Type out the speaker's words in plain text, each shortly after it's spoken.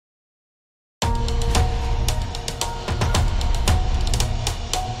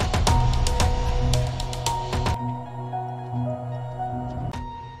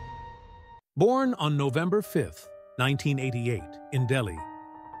Born on November 5, 1988, in Delhi,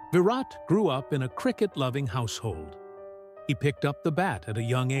 Virat grew up in a cricket-loving household. He picked up the bat at a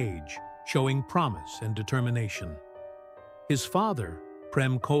young age, showing promise and determination. His father,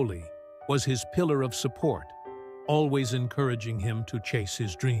 Prem Kohli, was his pillar of support, always encouraging him to chase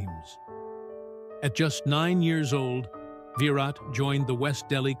his dreams. At just 9 years old, Virat joined the West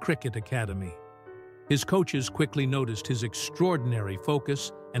Delhi Cricket Academy. His coaches quickly noticed his extraordinary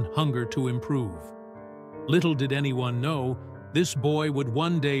focus and hunger to improve. Little did anyone know, this boy would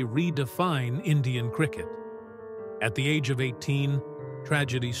one day redefine Indian cricket. At the age of 18,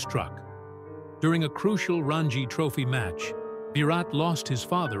 tragedy struck. During a crucial Ranji Trophy match, Virat lost his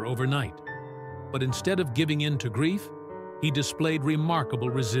father overnight. But instead of giving in to grief, he displayed remarkable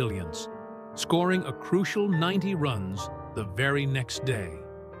resilience, scoring a crucial 90 runs the very next day.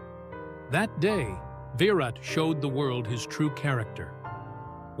 That day, Virat showed the world his true character,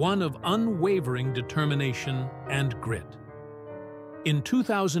 one of unwavering determination and grit. In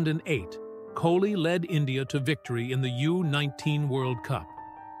 2008, Kohli led India to victory in the U-19 World Cup.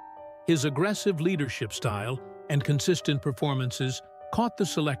 His aggressive leadership style and consistent performances caught the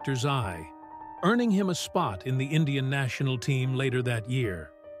selector's eye, earning him a spot in the Indian national team later that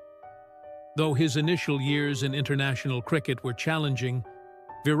year. Though his initial years in international cricket were challenging,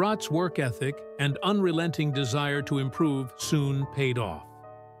 Virat's work ethic and unrelenting desire to improve soon paid off.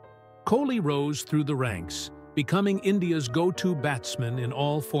 Kohli rose through the ranks, becoming India's go-to batsman in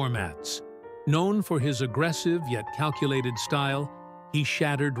all formats. Known for his aggressive yet calculated style, he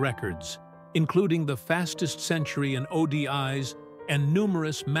shattered records, including the fastest century in ODIs and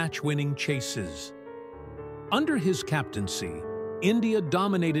numerous match-winning chases. Under his captaincy, India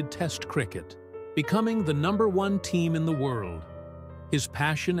dominated Test cricket, becoming the #1 team in the world. His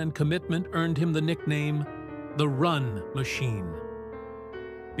passion and commitment earned him the nickname, the Run Machine.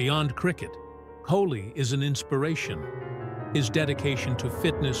 Beyond cricket, Kohli is an inspiration. His dedication to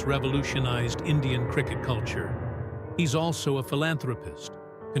fitness revolutionized Indian cricket culture. He's also a philanthropist,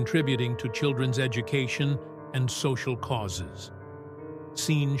 contributing to children's education and social causes.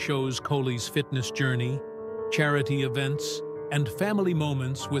 Scene shows Kohli's fitness journey, charity events, and family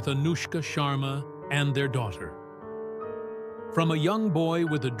moments with Anushka Sharma and their daughter. From a young boy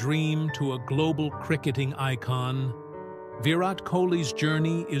with a dream to a global cricketing icon, Virat Kohli's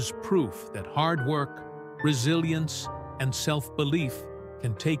journey is proof that hard work, resilience, and self-belief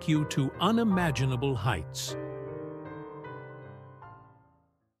can take you to unimaginable heights.